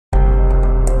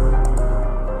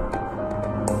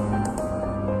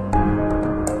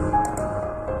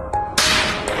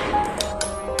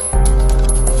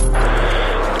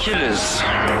Killers,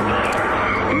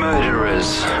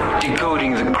 murderers,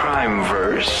 decoding the crime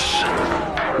verse.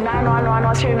 911,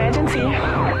 what's your emergency?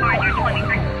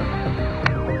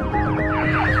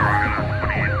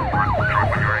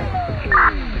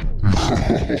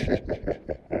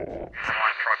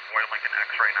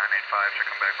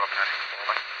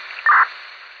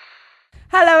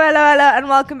 Hello, and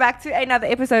welcome back to another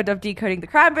episode of Decoding the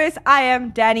Crime Verse. I am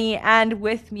Danny, and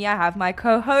with me I have my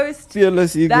co-host.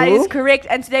 Fearless Eagle. That is correct,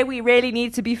 and today we really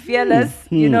need to be fearless,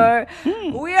 We are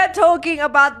talking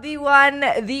about the one,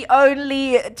 the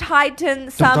only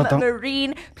Titan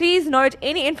Submarine. Please note,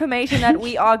 any information that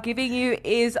we are giving you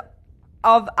is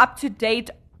of up to date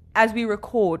as we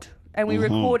record. And we're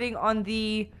recording on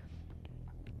the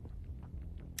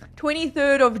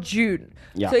 23rd of June.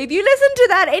 Yeah. So if you listen to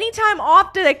that anytime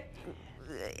after,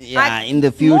 in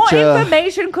the future, more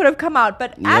information could have come out.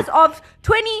 But as of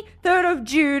 23rd of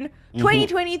June,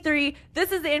 2023,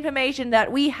 this is the information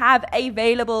that we have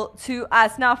available to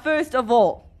us. Now, first of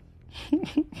all,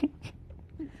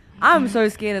 I'm so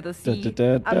scared of the sea.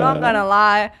 I'm not gonna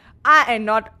lie. I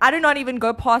do not even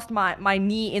go past my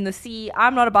knee in the sea.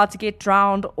 I'm not about to get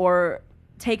drowned or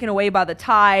taken away by the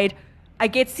tide. I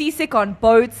get seasick on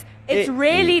boats. It's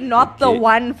really not the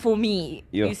one for me.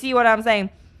 Yeah. You see what I'm saying?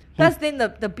 Plus, then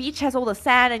the beach has all the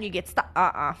sand and you get stuck.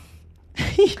 And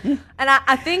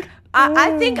I think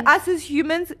us as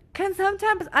humans can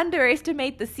sometimes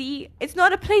underestimate the sea. It's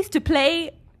not a place to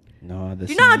play. No, the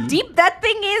sea. You know how deep that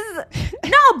thing is?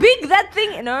 You know how big that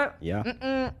thing? No.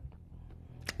 Yeah.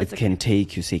 It can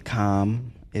take you, say,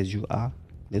 calm as you are.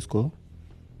 Let's go.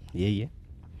 Yeah.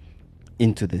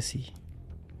 Into the sea.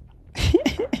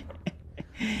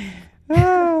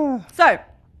 So,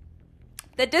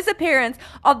 the disappearance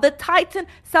of the Titan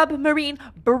submarine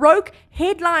broke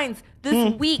headlines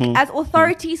this week as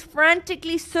authorities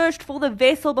frantically searched for the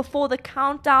vessel before the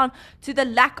countdown to the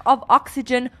lack of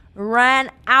oxygen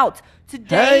ran out.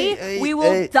 Today, we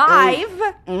will dive.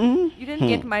 You didn't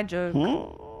get my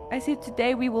joke. I said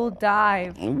today we will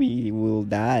dive. We will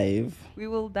dive. We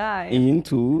will dive.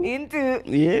 Into.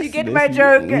 Yes, you get my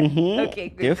joke? Okay,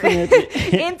 good.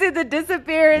 Definitely. Into the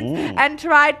disappearance and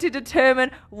try to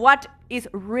determine what is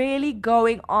really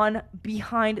going on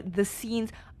behind the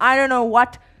scenes. I don't know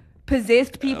what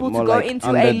possessed people to go like into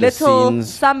under a the little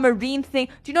scenes. Submarine thing.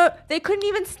 Do you know, they couldn't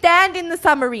even stand in the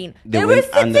submarine. They were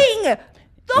went sitting under.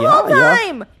 the whole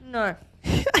time. No.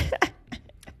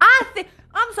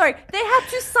 I'm sorry, they had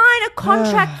to sign a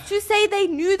contract to say they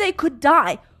knew they could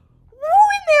die. Who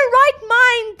in their right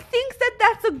mind thinks that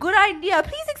that's a good idea?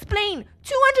 Please explain.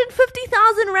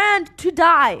 250,000 rand to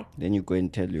die. Then you go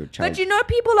and tell your child. But you know,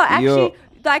 people are actually,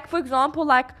 like, for example,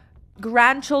 like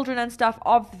grandchildren and stuff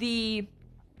of the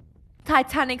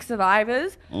Titanic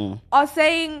survivors are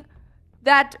saying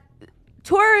that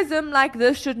tourism like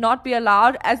this should not be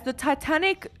allowed, as the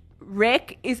Titanic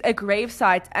wreck is a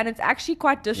gravesite and it's actually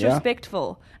quite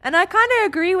disrespectful. And I kind of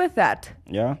agree with that.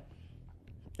 Yeah.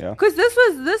 Because this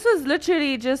was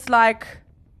literally just like,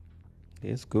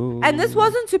 Let's go. and this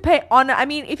wasn't to pay honor. I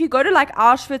mean, if you go to like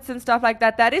Auschwitz and stuff like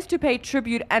that, that is to pay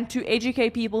tribute and to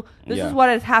educate people. This is what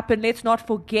has happened. Let's not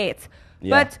forget.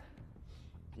 Yeah. But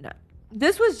no,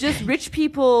 this was just rich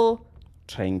people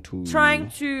Trying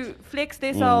to flex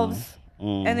themselves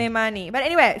and their money. But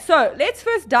anyway, so let's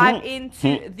first dive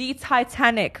into the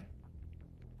Titanic.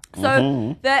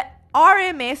 So the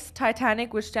RMS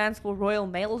Titanic, which stands for Royal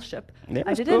Mail Ship.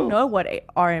 I didn't know what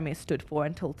RMS stood for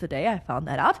until today. I found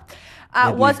that out.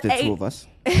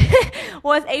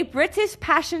 Was a British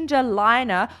passenger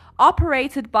liner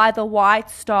operated by the White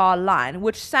Star Line,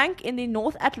 which sank in the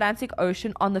North Atlantic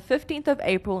Ocean on the 15th of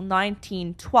April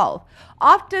 1912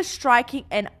 after striking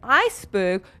an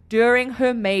iceberg during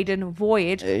her maiden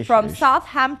voyage from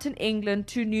Southampton, England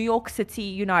to New York City,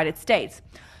 United States.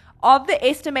 Of the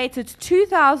estimated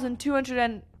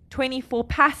 2,224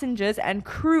 passengers and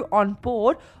crew on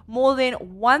board, more than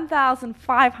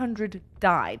 1,500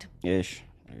 died. Yes.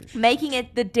 Making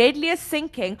it the deadliest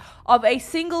sinking of a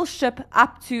single ship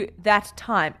up to that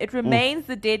time. It remains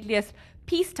the deadliest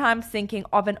peacetime sinking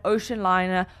of an ocean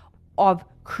liner of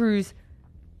cruise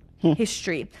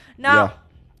history. Now,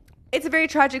 it's a very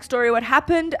tragic story what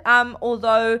happened,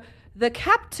 although the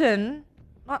captain,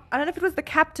 I don't know if it was the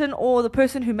captain or the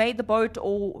person who made the boat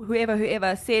or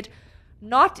whoever said,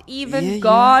 not even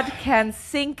God can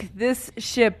sink this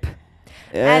ship.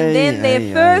 And then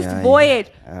their first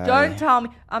voyage, don't tell me,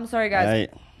 I'm sorry guys,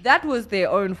 that was their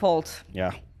own fault.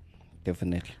 Yeah,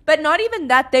 definitely. But not even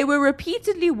that, they were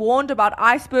repeatedly warned about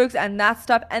icebergs and that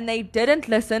stuff, and they didn't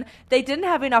listen. They didn't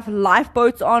have enough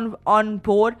lifeboats on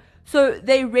board. So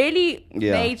they really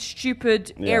Yeah. made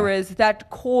stupid Yeah. errors that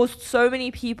caused so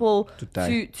many people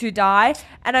to die.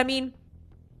 And I mean,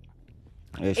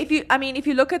 Ish. if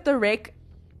you look at the wreck,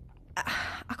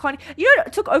 I can't. You know,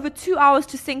 it took over 2 hours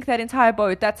to sink that entire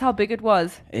boat. That's how big it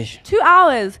was. Ish. 2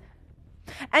 hours.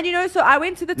 And you know, so I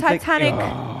went to the like, Titanic.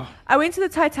 I went to the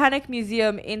Titanic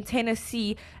Museum in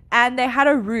Tennessee, and they had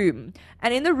a room,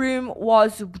 and in the room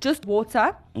was just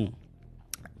water.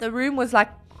 The room was like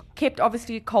kept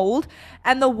obviously cold,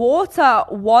 and the water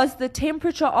was the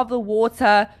temperature of the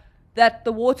water that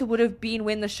the water would have been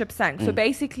when the ship sank. So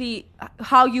basically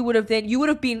how you would have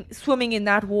been swimming in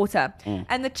that water.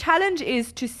 And the challenge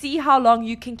is to see how long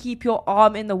you can keep your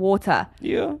arm in the water.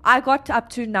 Yeah. I got up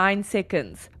to 9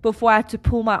 seconds before I had to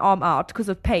pull my arm out because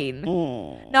of pain.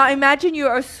 Now imagine you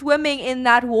are swimming in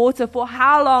that water for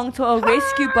how long till a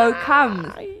rescue boat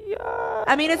comes.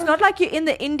 I mean, it's not like you're in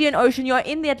the Indian Ocean, you're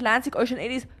in the Atlantic Ocean.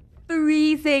 It is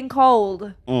freezing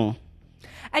cold. And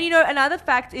you know, another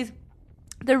fact is,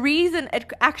 the reason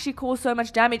it actually caused so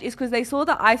much damage is because they saw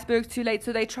the iceberg too late,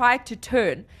 so they tried to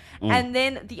turn, and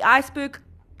then the iceberg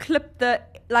clipped the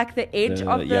edge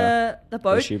of the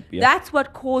boat. The ship, yeah. That's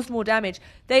what caused more damage.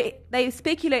 They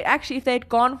speculate actually if they'd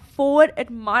gone forward, it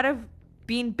might have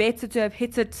been better to have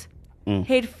hit it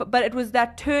but it was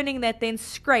that turning that then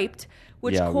scraped,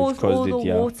 which caused all the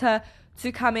water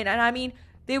to come in. And I mean,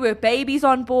 there were babies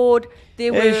on board,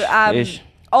 there were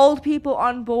old people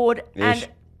on board, and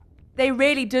they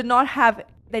really did not have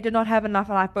enough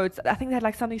lifeboats. I think they had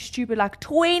like something stupid like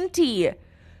 20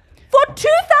 for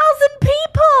 2,000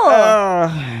 people.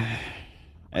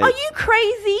 Are you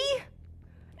crazy?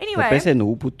 Anyway, the person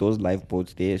who put those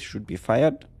lifeboats there should be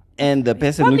fired, and the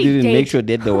person who probably didn't dead. make sure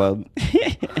that the world.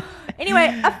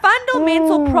 Anyway, a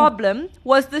fundamental problem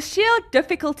was the sheer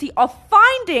difficulty of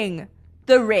finding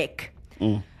the wreck.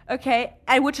 Okay,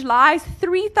 and which lies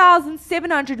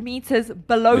 3,700 meters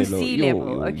below sea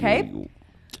level. Okay,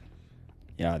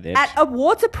 Yeah, at a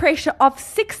water pressure of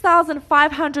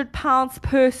 6,500 pounds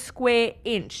per square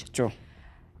inch. Sure.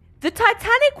 The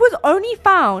Titanic was only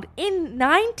found in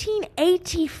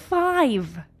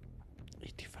 1985.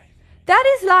 85. That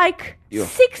is like Yeah.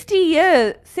 70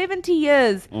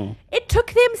 years. It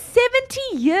took them 70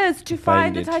 years to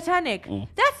find the it. Titanic.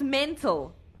 That's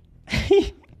mental.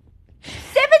 70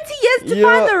 years to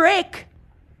find the wreck.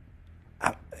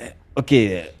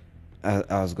 Okay,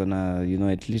 I was gonna,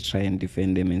 at least try and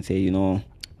defend them and say,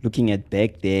 looking at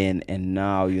back then and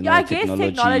now, Yeah, I guess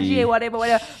technology, whatever.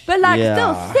 But like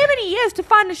still, 70 years to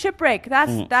find a shipwreck.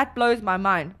 That blows my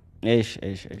mind.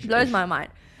 Blows my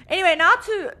mind. Anyway, now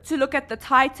to look at the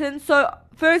Titan. So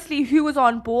firstly, who was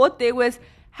on board? There was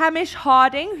Hamish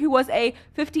Harding, who was a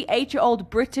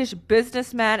 58-year-old British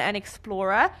businessman and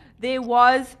explorer. There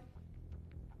was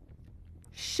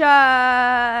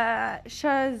Shahzada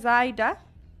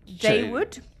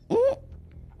Dawood. We'll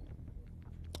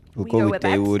We go go with with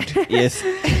that. Dawood. Yes.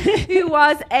 Who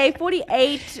was a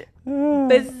 48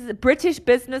 British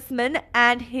businessman,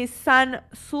 and his son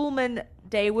Sulman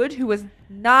Dawood, who was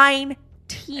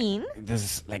 19. This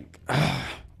is like, why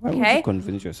would Okay. you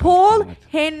convince yourself? Paul to do that?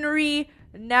 Henry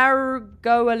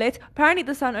Nargolet. Apparently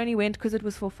the son only went because it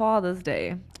was for Father's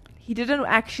Day. He didn't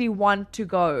actually want to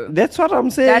go. That's what I'm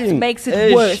saying. That makes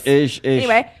it worse. Ish.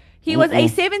 Anyway, he was a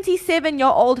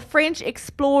 77-year-old French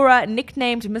explorer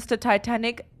nicknamed Mr.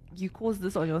 Titanic. You caused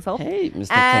this on yourself. Hey,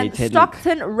 Mr. And Titanic.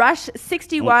 Stockton Rush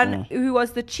 61, who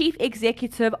was the chief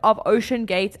executive of Ocean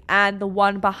Gate and the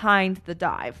one behind the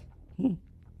dive.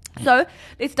 So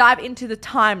let's dive into the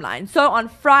timeline. So on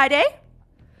Friday,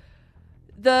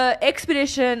 the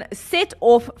expedition set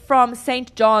off from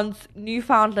St. John's,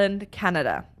 Newfoundland,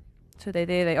 Canada. So there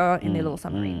they are in their little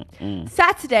submarine.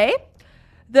 Saturday,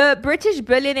 the British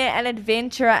billionaire and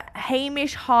adventurer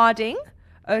Hamish Harding,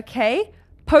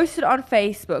 posted on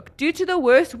Facebook, due to the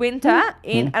worst winter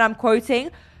in, and I'm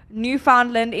quoting,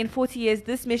 Newfoundland in 40 years,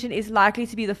 this mission is likely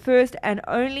to be the first and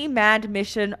only manned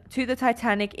mission to the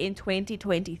Titanic in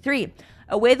 2023.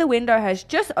 A weather window has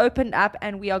just opened up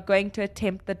and we are going to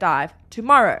attempt the dive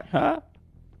tomorrow. Huh?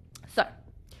 So,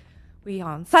 we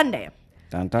are on Sunday.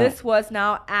 Dun, dun. This was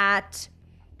now at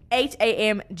 8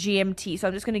 a.m. GMT. So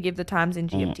I'm just going to give the times in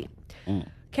GMT.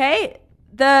 Okay.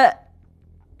 The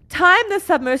time the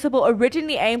submersible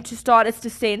originally aimed to start its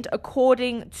descent,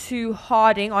 according to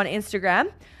Harding on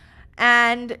Instagram,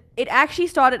 and it actually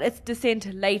started its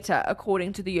descent later,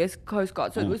 according to the US Coast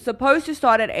Guard. So it was supposed to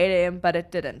start at 8 a.m., but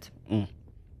it didn't.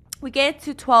 We get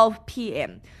to 12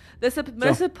 p.m. The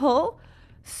submersible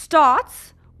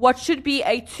starts what should be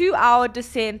a 2-hour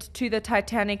descent to the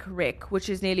Titanic wreck, which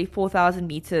is nearly 4,000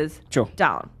 meters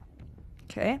down.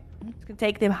 Okay. It's going to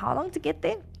take them how long to get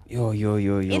there? Yo.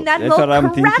 in that That's little what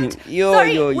I'm cramped, thinking.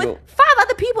 Yo. with 5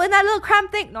 other people in that little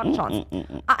cramped thing. Not a chance.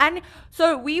 And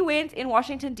so we went in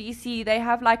Washington, D.C. They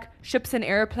have like ships and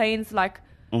airplanes, like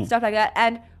stuff like that.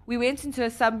 And we went into a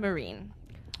submarine.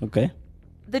 Okay.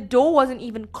 The door wasn't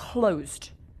even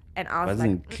closed. And I was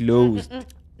Wasn't like, closed.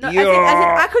 No, as in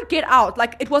I could get out.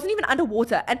 Like, it wasn't even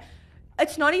underwater. And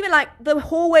it's not even like the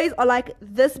hallways are like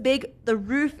this big. The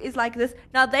roof is like this.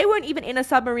 Now, they weren't even in a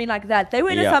submarine like that. They were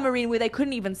in a submarine where they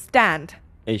couldn't even stand.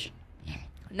 Ish.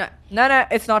 No,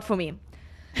 it's not for me.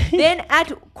 Then at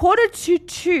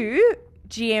 1:45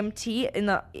 GMT in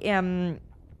the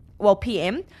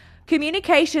PM,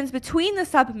 communications between the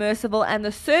submersible and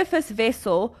the surface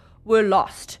vessel were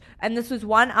lost, and this was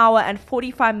 1 hour and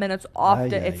 45 minutes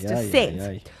after its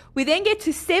descent. We then get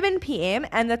to 7 p.m.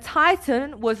 and the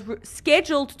Titan was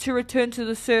scheduled to return to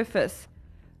the surface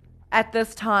at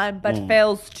this time, but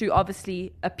fails to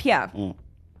obviously appear.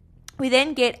 We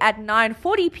then get at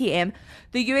 9:40 p.m.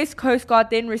 The U.S. Coast Guard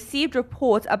then received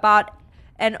reports about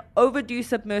an overdue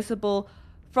submersible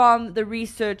from the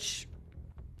research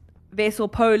vessel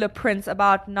Polar Prince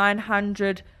about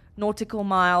 900 nautical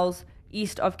miles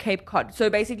east of Cape Cod. So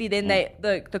basically then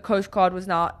the Coast Guard was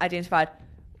now identified,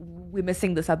 we're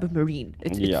missing the submarine.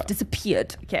 It's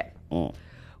disappeared. Okay.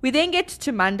 We then get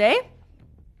to Monday.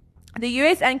 The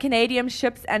US and Canadian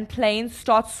ships and planes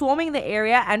start swarming the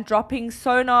area and dropping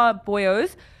sonar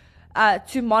buoys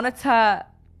to monitor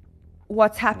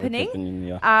what's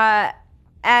happening.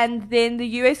 And then the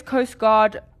US Coast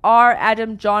Guard R.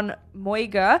 Adam John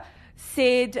Moiger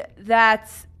said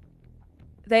that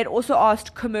they'd also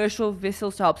asked commercial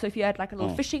vessels to help. So if you had like a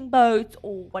little fishing boat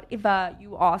or whatever,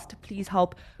 you asked to please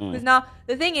help. Because now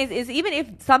the thing is even if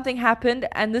something happened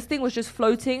and this thing was just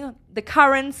floating, the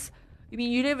currents, I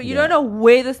mean, you don't know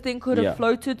where this thing could have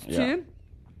floated to.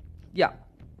 Yeah.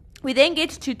 We then get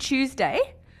to Tuesday.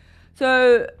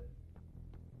 So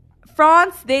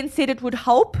France then said it would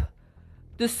help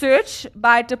the search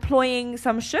by deploying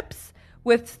some ships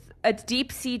with a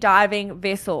deep sea diving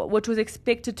vessel, which was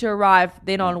expected to arrive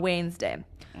then on Wednesday.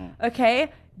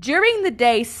 Okay. During the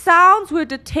day, sounds were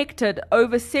detected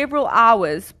over several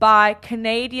hours by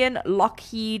Canadian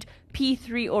Lockheed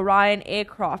P-3 Orion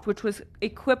aircraft, which was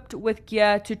equipped with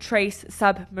gear to trace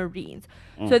submarines.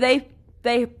 So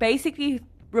they basically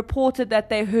reported that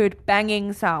they heard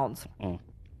banging sounds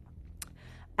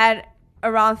at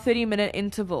around 30-minute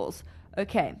intervals.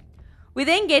 Okay. We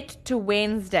then get to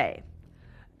Wednesday.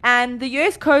 And the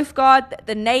U.S. Coast Guard,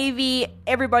 the Navy,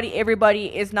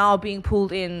 everybody is now being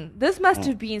pulled in. This must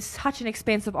have been such an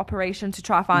expensive operation to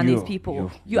try to find these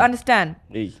people. You understand?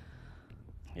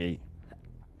 Hey.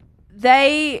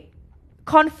 They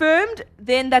confirmed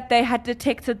then that they had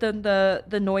detected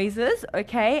the noises,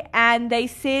 okay? And they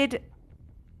said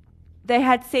they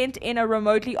had sent in a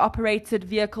remotely operated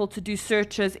vehicle to do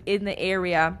searches in the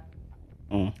area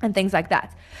and things like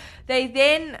that. They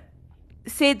then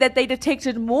said that they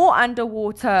detected more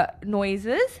underwater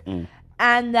noises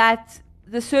and that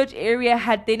the search area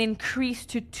had then increased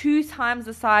to 2 times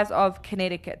the size of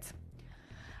Connecticut.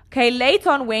 Okay, late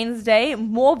on Wednesday,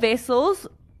 more vessels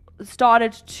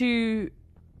started to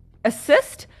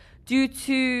assist due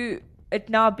to it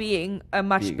now being a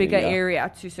much bigger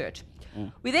area to search.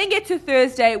 We then get to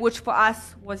Thursday, which for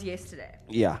us was yesterday.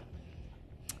 Yeah.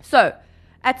 So,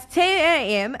 at 10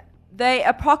 a.m., they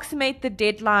approximate the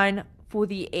deadline for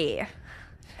the air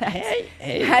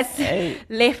has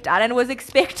left out and was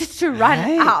expected to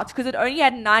run out because it only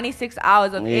had 96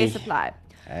 hours of air supply.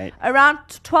 Around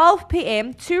 12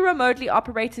 p.m., 2 remotely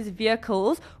operated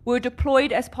vehicles were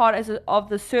deployed as part of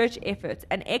the search efforts,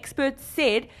 and experts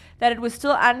said that it was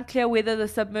still unclear whether the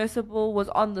submersible was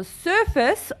on the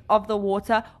surface of the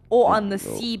water or on the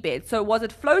seabed. So was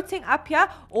it floating up here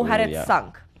or had it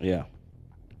sunk? Yeah.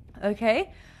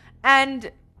 Okay.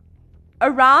 And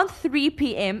around 3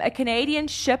 p.m., a Canadian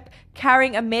ship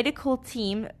carrying a medical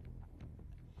team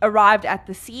arrived at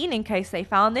the scene in case they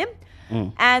found them.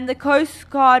 And the Coast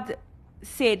Guard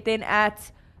said then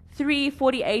at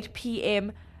 3:48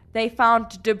 p.m. they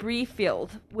found debris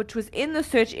field, which was in the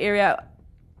search area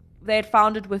they had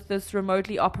found it with this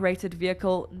remotely operated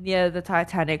vehicle near the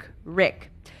Titanic wreck.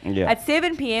 At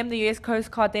 7 p.m., the U.S. Coast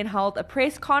Guard then held a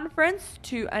press conference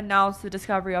to announce the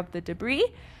discovery of the debris.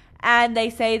 And they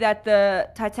say that the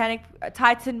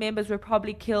Titan members were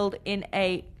probably killed in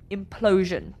a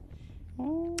implosion.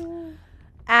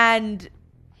 And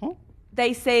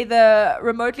they say the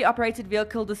remotely operated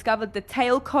vehicle discovered the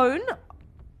tail cone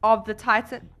of the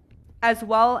Titan, as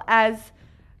well as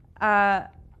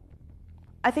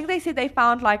I think they said they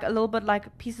found like a little bit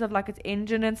like pieces of like its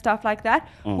engine and stuff like that,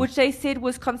 which they said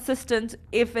was consistent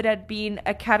if it had been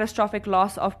a catastrophic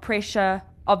loss of pressure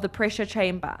of the pressure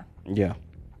chamber. Yeah.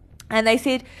 And they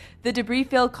said the debris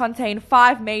field contained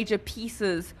 5 major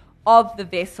pieces of the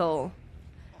vessel.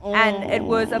 And it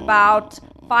was about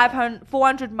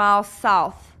 400 miles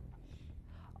south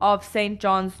of St.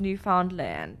 John's,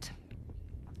 Newfoundland.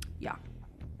 Yeah.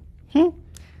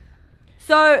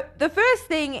 So the first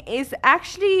thing is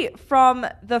actually from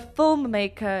the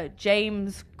filmmaker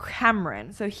James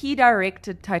Cameron. So he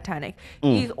directed Titanic.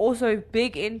 He's also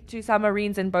big into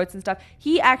submarines and boats and stuff.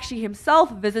 He actually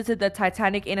himself visited the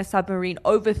Titanic in a submarine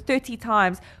over 30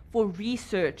 times for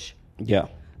research. Yeah.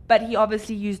 But he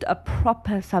obviously used a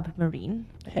proper submarine.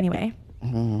 Anyway.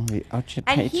 And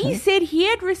he said he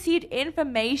had received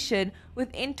information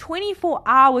within 24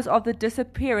 hours of the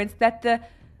disappearance that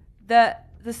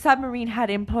the submarine had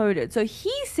imploded. So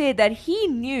he said that he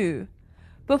knew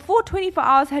before 24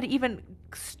 hours had even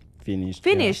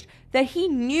finished that he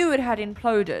knew it had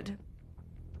imploded.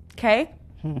 Okay?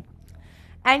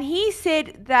 And he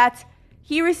said that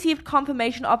he received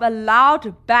confirmation of a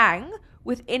loud bang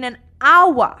within an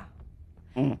hour.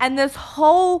 And this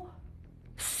whole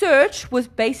search was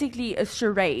basically a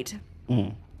charade.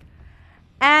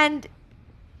 And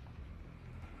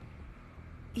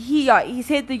he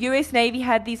said the US Navy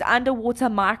had these underwater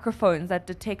microphones that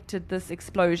detected this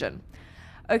explosion.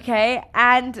 Okay,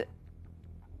 and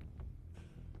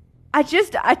I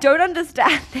don't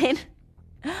understand then.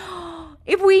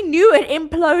 If we knew it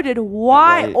imploded,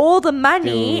 why all the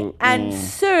money and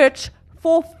search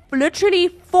for literally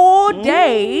 4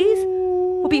 days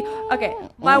would be... Okay,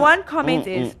 my one comment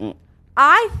is,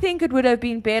 I think it would have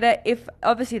been better if,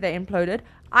 obviously they imploded,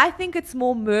 I think it's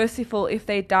more merciful if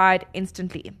they died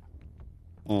instantly.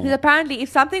 Because apparently if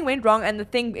something went wrong and the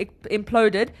thing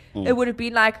imploded, it would have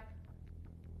been like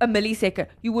a millisecond.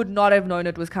 You would not have known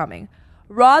it was coming.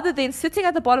 Rather than sitting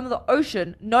at the bottom of the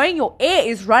ocean, knowing your air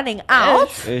is running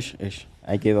out.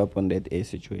 I gave up on that air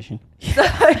situation. So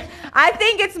I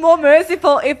think it's more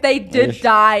merciful if they did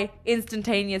die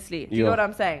instantaneously. Do you know what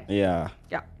I'm saying? Yeah.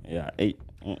 Yeah.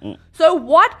 So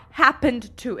what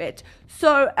happened to it?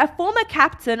 So a former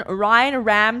captain, Ryan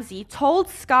Ramsey, told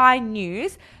Sky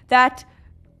News that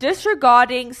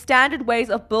disregarding standard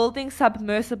ways of building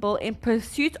submersible in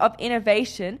pursuit of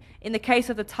innovation, in the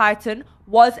case of the Titan,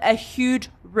 was a huge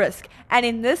risk. And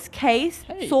in this case,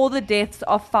 saw the deaths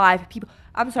of 5 people.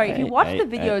 I'm sorry, if you watch the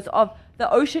videos of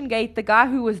the Ocean Gate, the guy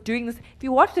who was doing this, if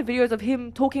you watch the videos of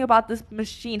him talking about this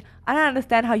machine, I don't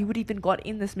understand how you would even got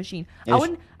in this machine. I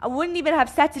wouldn't even have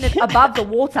sat in it above the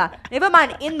water. Never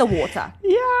mind in the water.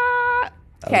 Yeah.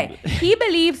 Okay. He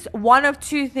believes one of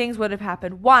 2 things would have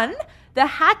happened. 1, the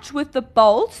hatch with the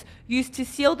bolts used to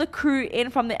seal the crew in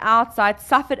from the outside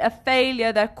suffered a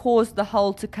failure that caused the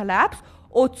hull to collapse.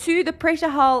 Or 2, the pressure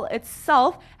hull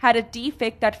itself had a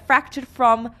defect that fractured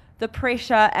from the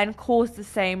pressure and caused the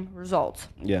same result.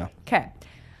 Yeah. Okay.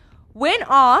 When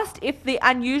asked if the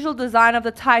unusual design of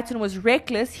the Titan was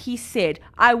reckless, he said,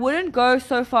 I wouldn't go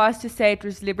so far as to say it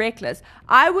was reckless.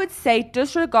 I would say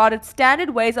disregarded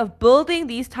standard ways of building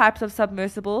these types of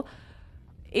submersible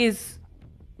is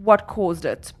what caused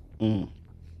it.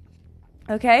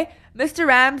 Okay. Mr.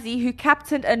 Ramsey, who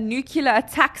captained a nuclear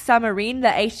attack submarine, the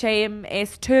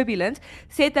HMS Turbulent,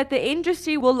 said that the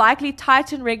industry will likely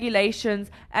tighten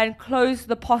regulations and close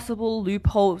the possible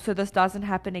loophole so this doesn't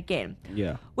happen again.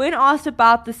 Yeah. When asked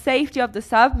about the safety of the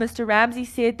sub, Mr. Ramsey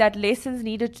said that lessons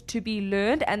needed to be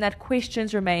learned and that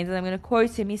questions remain. And I'm going to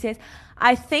quote him. He says,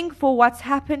 I think for what's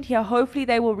happened here, hopefully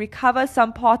they will recover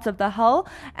some parts of the hull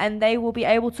and they will be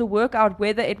able to work out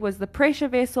whether it was the pressure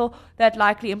vessel that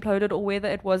likely imploded or whether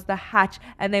it was the hatch,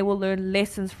 and they will learn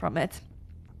lessons from it.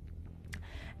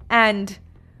 And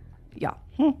yeah.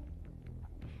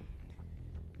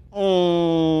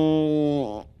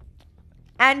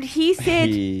 And he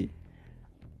said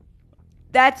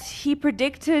that he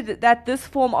predicted that this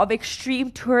form of extreme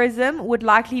tourism would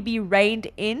likely be reined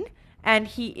in, and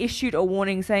he issued a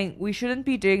warning saying we shouldn't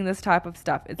be doing this type of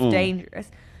stuff. It's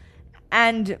dangerous.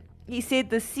 And he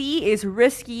said the sea is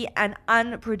risky and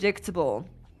unpredictable.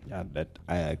 Yeah, that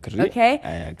I agree. Okay. I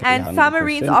agree and 100%.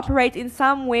 submarines operate in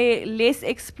somewhere less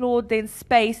explored than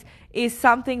space is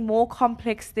something more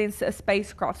complex than a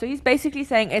spacecraft. So he's basically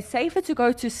saying it's safer to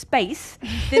go to space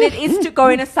than it is to go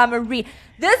in a submarine.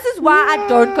 This is why I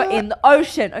don't go in the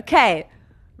ocean. Okay.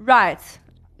 Right.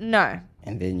 No.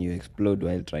 And then you explode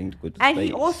while trying to go to And space.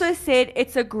 he also said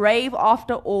it's a grave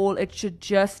after all. It should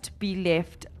just be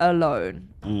left alone.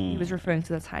 He was referring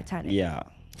to the Titanic. Yeah.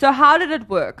 So how did it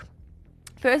work?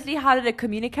 Firstly, how did it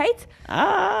communicate?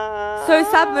 Ah. So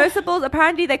submersibles,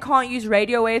 apparently they can't use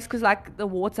radio waves because like the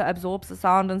water absorbs the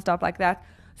sound and stuff like that.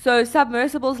 So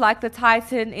submersibles like the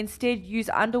Titan instead use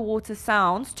underwater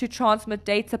sounds to transmit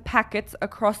data packets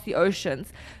across the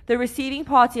oceans. The receiving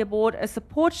party aboard a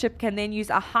support ship can then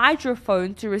use a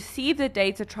hydrophone to receive the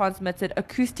data transmitted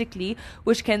acoustically,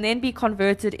 which can then be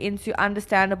converted into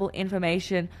understandable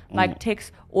information like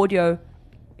text, audio,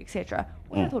 etc.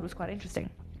 Which I thought was quite interesting.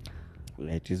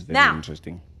 That is very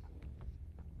interesting.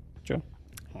 Sure.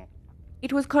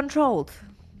 It was controlled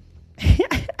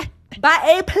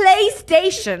by a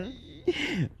PlayStation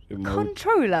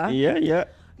controller. Yeah.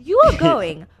 You are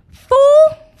going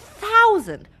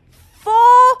 4,000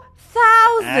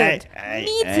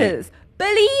 meters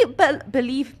below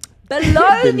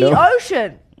the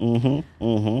ocean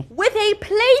with a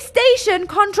PlayStation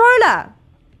controller.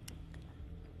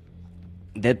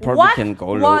 That probably What can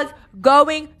go low. was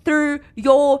going through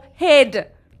your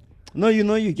head? No,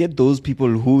 you get those people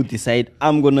who decide,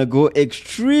 I'm going to go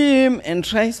extreme and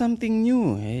try something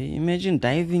new. Hey, imagine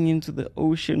diving into the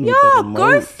ocean with a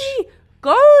remote.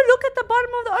 Go look at the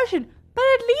bottom of the ocean. But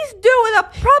at least do it with a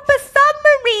proper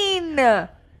submarine.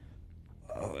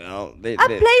 Oh, well, A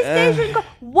PlayStation.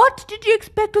 What did you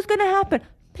expect was going to happen?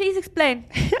 Please explain.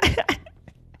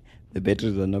 The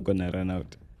batteries are not going to run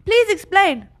out. Please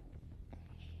explain.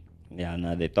 Yeah,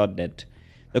 no, they thought that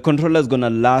the controller is going to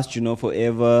last,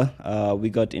 forever. We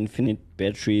got infinite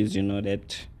batteries,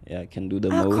 that can do the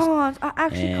most. I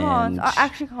actually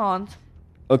can't.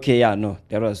 Okay, yeah, no,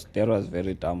 that was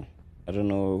very dumb. I don't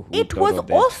know who It thought was of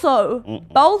that. also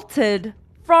bolted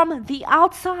from the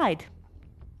outside.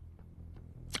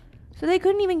 So they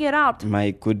couldn't even get out.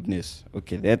 My goodness.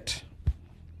 Okay, that.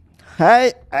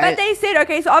 Hi. But they said,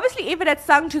 okay, so obviously if it had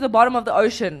sunk to the bottom of the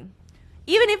ocean,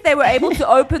 even if they were able to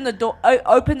open the door,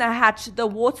 open the hatch, the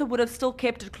water would have still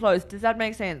kept it closed. Does that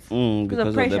make sense? Because of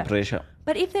the pressure.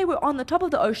 But if they were on the top of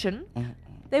the ocean,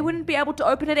 they wouldn't be able to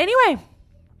open it anyway.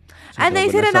 So and they're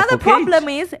they said gonna another suffocate. problem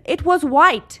is it was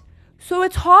white. So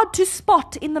it's hard to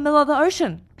spot in the middle of the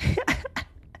ocean.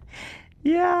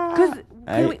 Yeah. Because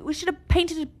we should have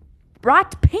painted it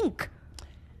bright pink.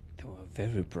 They were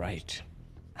very bright.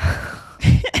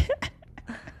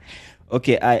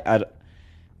 Okay, I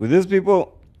with these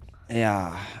people,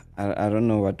 yeah, I don't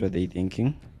know what were they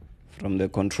thinking. From the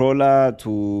controller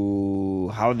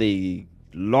to how they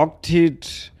locked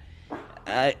it,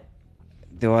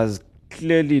 there was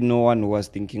clearly no one was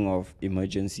thinking of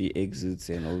emergency exits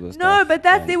and all those stuff. No, but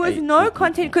there was no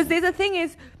content, because there's a thing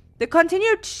is the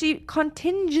contingency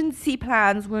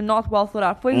plans were not well thought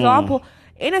out. For example,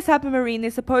 in a submarine,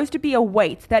 there's supposed to be a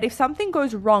weight that if something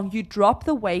goes wrong, you drop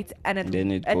the weight and it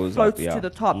goes floats up, yeah. to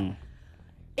the top.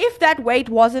 If that weight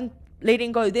wasn't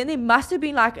letting go, then there must have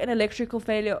been like an electrical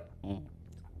failure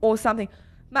or something.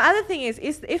 My other thing is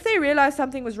if they realized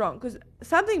something was wrong, because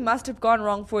something must have gone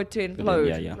wrong for it to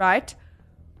implode, right?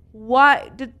 Why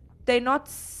did they not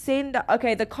send...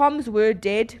 Okay, the comms were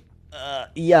dead.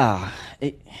 Yeah.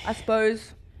 I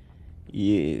suppose.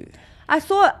 Yeah. I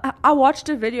watched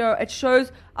a video. It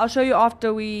shows... I'll show you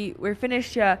after we're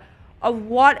finished here, of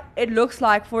what it looks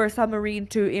like for a submarine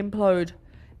to implode.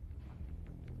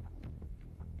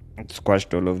 It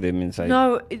squashed all of them inside.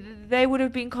 No, they would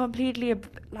have been completely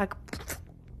like...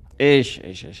 Ish.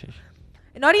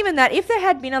 Not even that. If they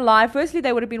had been alive, firstly,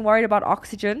 they would have been worried about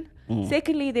oxygen.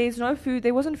 Secondly, there's no food.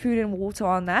 There wasn't food and water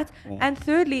on that. And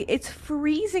thirdly, it's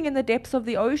freezing in the depths of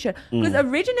the ocean. Because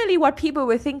originally what people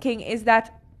were thinking is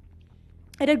that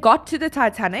it had got to the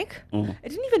Titanic. It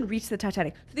didn't even reach the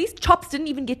Titanic. So these chops didn't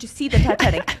even get to see the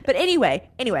Titanic. But anyway,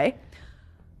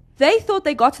 they thought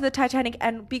they got to the Titanic,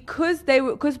 and because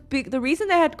the reason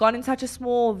they had gone in such a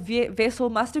small vessel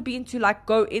must have been to like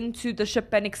go into the ship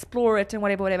and explore it and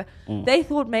whatever. They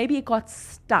thought maybe it got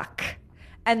stuck,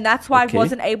 and that's why it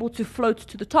wasn't able to float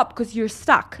to the top, because you're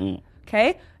stuck.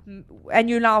 Okay, and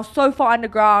you're now so far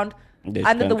underground,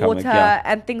 under the water,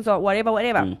 and things are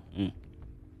whatever.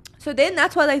 So then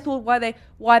that's why they thought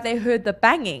why they heard the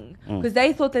banging, because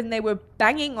they thought then they were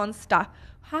banging on stuff.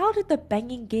 How did the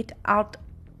banging get out?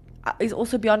 Is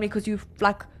also beyond me, because you've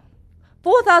like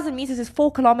 4,000 meters is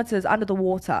 4 kilometers under the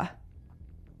water.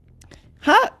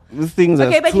 These things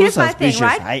are but too here's suspicious.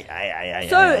 my thing,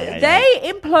 right? They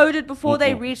imploded before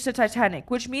they reached the Titanic,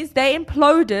 which means they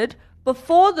imploded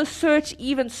before the search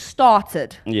even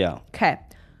started. Yeah. Okay.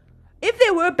 If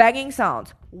there were banging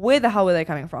sounds, where the hell were they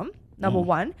coming from? Number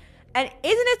one. And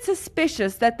isn't it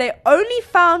suspicious that they only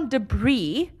found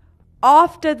debris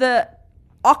after the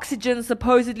oxygen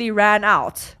supposedly ran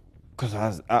out?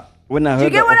 Because when I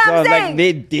heard get what I'm I was saying? like,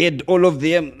 they did all of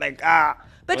them. Like,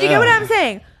 But you get what I'm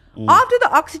saying? After the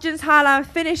oxygen's high line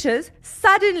finishes,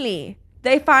 suddenly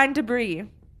they find debris.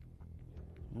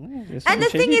 And the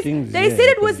thing is, they said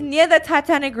it was near the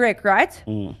Titanic wreck, right?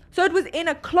 So it was in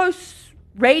a close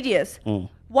radius.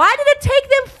 Why did it take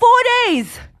them 4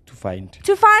 days to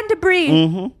find debris?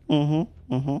 Do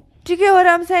you get what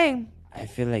I'm saying? I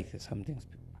feel like there's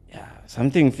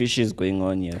something fishy is going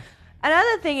on here.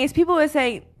 Another thing is, people were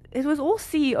saying it was all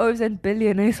CEOs and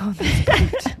billionaires on this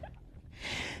boat.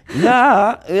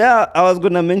 I was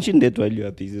gonna mention that while you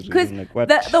were busy. Because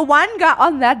the one guy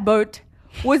on that boat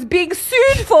was being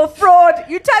sued for fraud.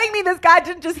 You're telling me this guy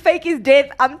didn't just fake his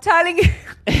death? I'm telling you.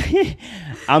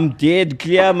 I'm dead.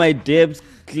 Clear my debts.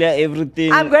 Clear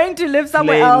everything. I'm going to live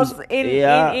somewhere Claims. else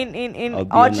in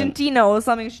Argentina or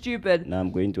something stupid. No,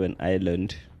 I'm going to an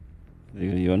island.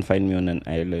 You won't find me on an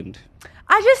island.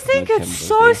 I just think it's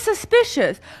so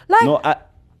suspicious. Like, no, I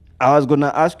was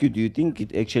gonna ask you. Do you think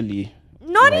it actually?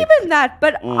 Not even that,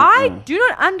 but I do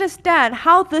not understand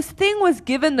how this thing was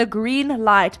given the green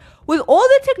light. With all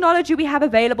the technology we have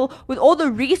available, with all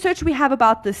the research we have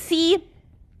about the sea,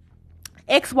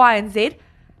 X, Y, and Z,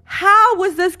 how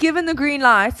was this given the green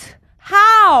light?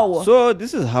 How? So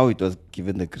this is how it was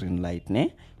given the green light,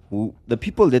 ne? The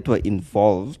people that were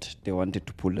involved, they wanted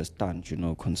to pull a stunt,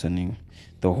 concerning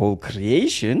the whole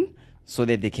creation, so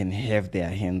that they can have their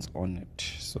hands on it.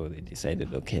 So they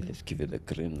decided, okay, let's give it a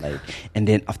green light. And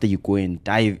then after you go and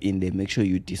dive in, they make sure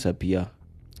you disappear.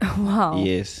 Wow.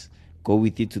 Yes. Go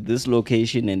with it to this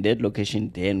location and that location,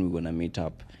 then we're going to meet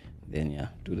up. Then,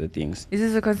 do the things. Is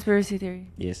this a conspiracy theory?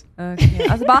 Yes. Okay.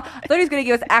 I thought he was going to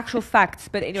give us actual facts,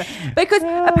 but anyway. Because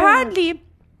apparently,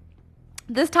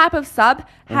 this type of sub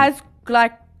has,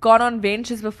 gone on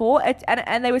ventures before,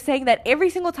 and they were saying that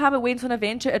every single time it went on a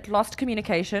venture, it lost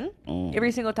communication.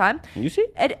 Every single time. You see?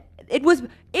 It was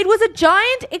a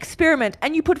giant experiment,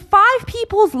 and you put 5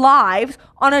 people's lives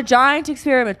on a giant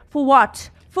experiment. For what?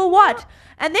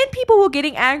 And then people were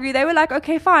getting angry. They were like,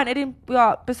 okay, fine.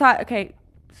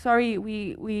 Sorry,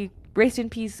 we rest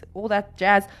in peace, all that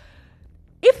jazz.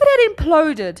 If it had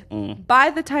imploded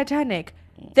by the Titanic,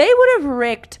 they would have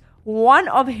wrecked one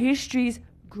of history's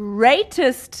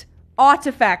greatest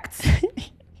artifacts.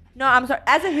 No, I'm sorry.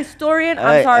 As a historian,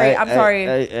 I'm sorry. I'm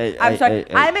sorry.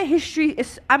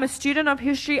 I'm a student of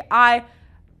history. I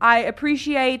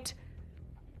appreciate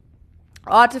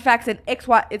artifacts and X,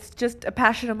 Y. It's just a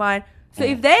passion of mine. So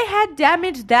if they had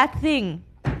damaged that thing,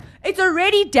 it's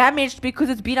already damaged because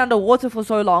it's been underwater for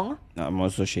so long. I'm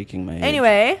also shaking my head.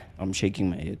 Anyway. I'm shaking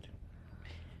my head.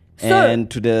 So, and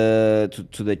to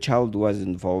the child who was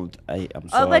involved, I'm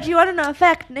sorry. Oh, but you want to know a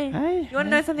fact, ne? You want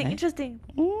to know something interesting?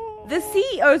 The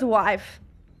CEO's wife,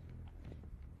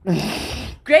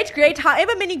 great,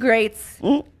 however many greats,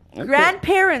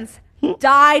 grandparents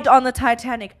died on the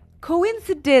Titanic.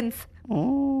 Coincidence?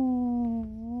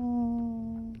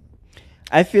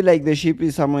 I feel like the ship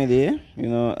is somewhere there.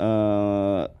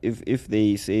 If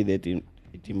they say that it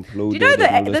imploded. Do you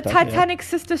know the Titanic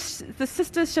the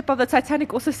sister ship of the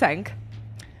Titanic also sank?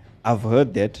 I've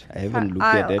heard that. I haven't looked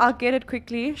at it. I'll get it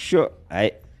quickly. Sure.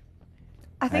 I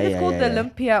think it's called the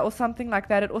Olympia or something like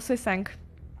that. It also sank.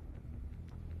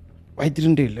 Why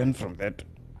didn't they learn from that?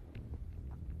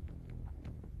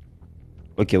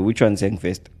 Okay, which one sank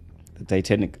first? The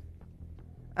Titanic.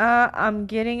 I'm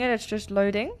getting it. It's just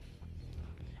loading.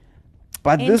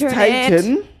 But this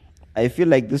Titan, I feel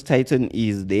like this Titan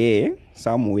is there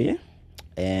somewhere,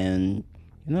 and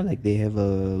they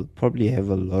probably have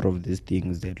a lot of these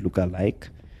things that look alike.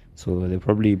 So they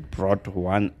probably brought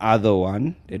one other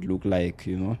one that looked like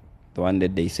the one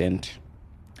that they sent.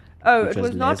 Oh, it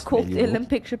was not called the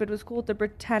Olympic ship. It was called the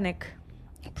Britannic.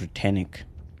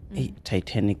 Hey,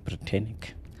 Titanic,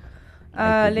 Britannic.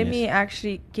 Let me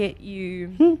actually get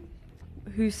you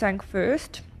who sank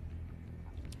first.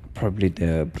 Probably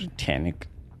the Britannic.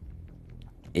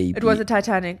 It was a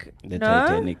Titanic.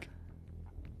 Titanic.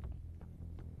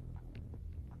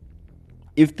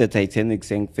 If the Titanic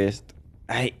sank first,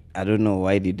 I don't know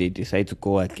why did they decide to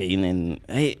go again, and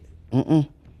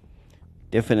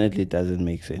definitely doesn't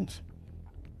make sense.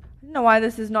 I don't know why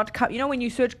this is not when you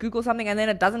search Google something and then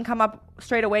it doesn't come up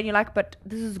straight away and you're like, but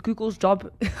this is Google's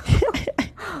job. Do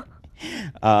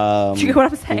you get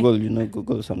what I'm saying?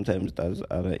 Google sometimes does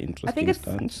other interesting I think it's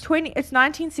stunts. It's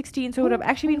 1916, so it would have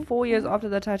actually been 4 years after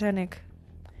the Titanic.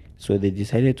 So they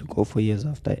decided to go 4 years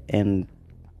after and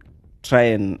try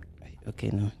and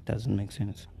it doesn't make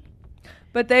sense.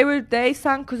 But they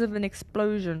sank because of an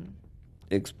explosion.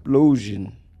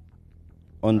 Explosion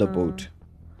on the boat.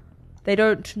 They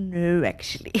don't know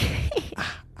actually.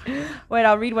 Wait,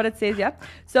 I'll read what it says here.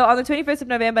 So on the 21st of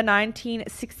November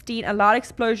 1916, a loud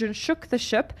explosion shook the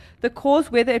ship. The cause,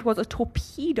 whether it was a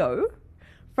torpedo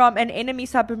from an enemy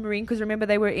submarine, because remember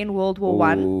they were in World War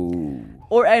One,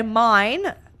 or a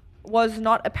mine, was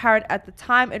not apparent at the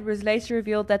time. It was later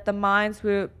revealed that the mines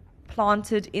were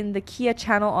planted in the Kia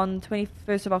Channel on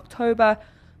 21st of October.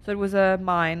 So it was a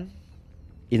mine.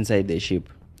 Inside the ship.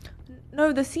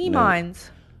 No, the sea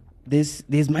mines.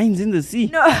 There's mines in the sea.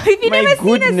 No, have you never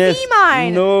seen a sea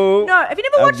mine? No. No, have you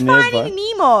never watched Finding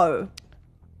Nemo?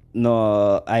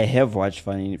 No, I have watched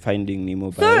Finding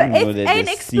Nemo, but So I didn't know it's that an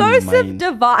there's explosive sea mines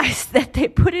device that they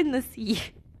put in the sea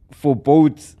for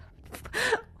boats.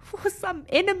 for some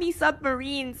enemy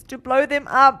submarines to blow them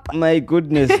up. My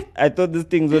goodness, I thought these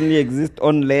things only exist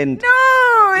on land.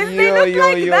 No, they look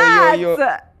like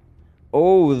that.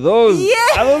 Oh, those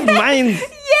Yes. are those mines.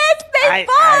 Yes, they're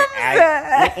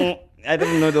bombs. I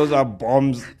didn't know those are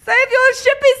bombs. So if your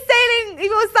ship is sailing, if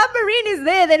your submarine is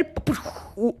there,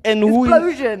 then And who is?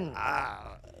 explosion.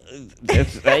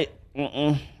 That's right.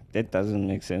 That doesn't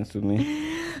make sense to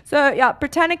me. So yeah,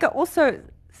 Britannica also,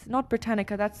 not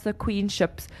Britannica, that's the Queen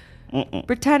ships.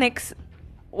 Britannics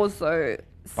also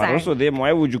sank. But also them,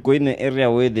 why would you go in an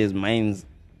area where there's mines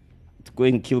to go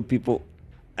and kill people?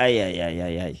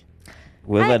 Aye.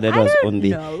 Whoever that was on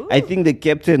the... know. I think the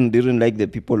captain didn't like the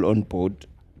people on board.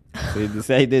 So he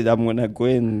decided, I'm going to go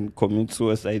and commit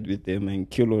suicide with them and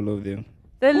kill all of them.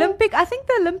 The Olympic, I think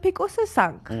the Olympic also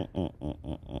sunk.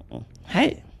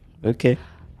 Hey, okay.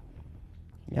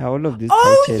 Yeah, all of this.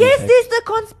 Oh, Titan yes, fact- there's the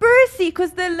conspiracy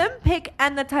because the Olympic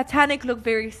and the Titanic look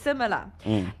very similar.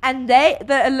 And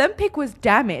the Olympic was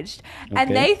damaged.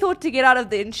 And Okay. they thought to get out of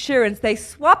the insurance, they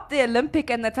swapped the Olympic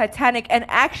and the Titanic and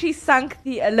actually sunk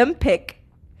the Olympic.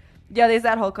 Yeah, there's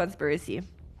that whole conspiracy.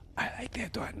 I like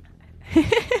that one.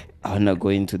 I'm not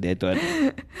going to that one.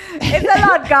 It's a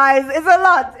lot, guys. It's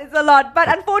a lot. But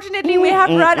unfortunately, we have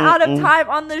run out of time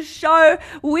on the show.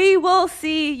 We will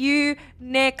see you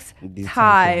next These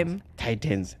time.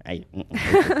 Titans. Okay,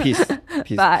 peace.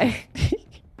 Bye.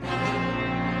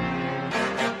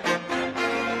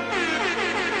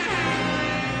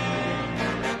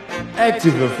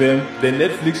 Active FM, the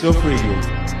Netflix of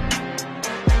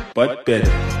radio. But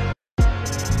better.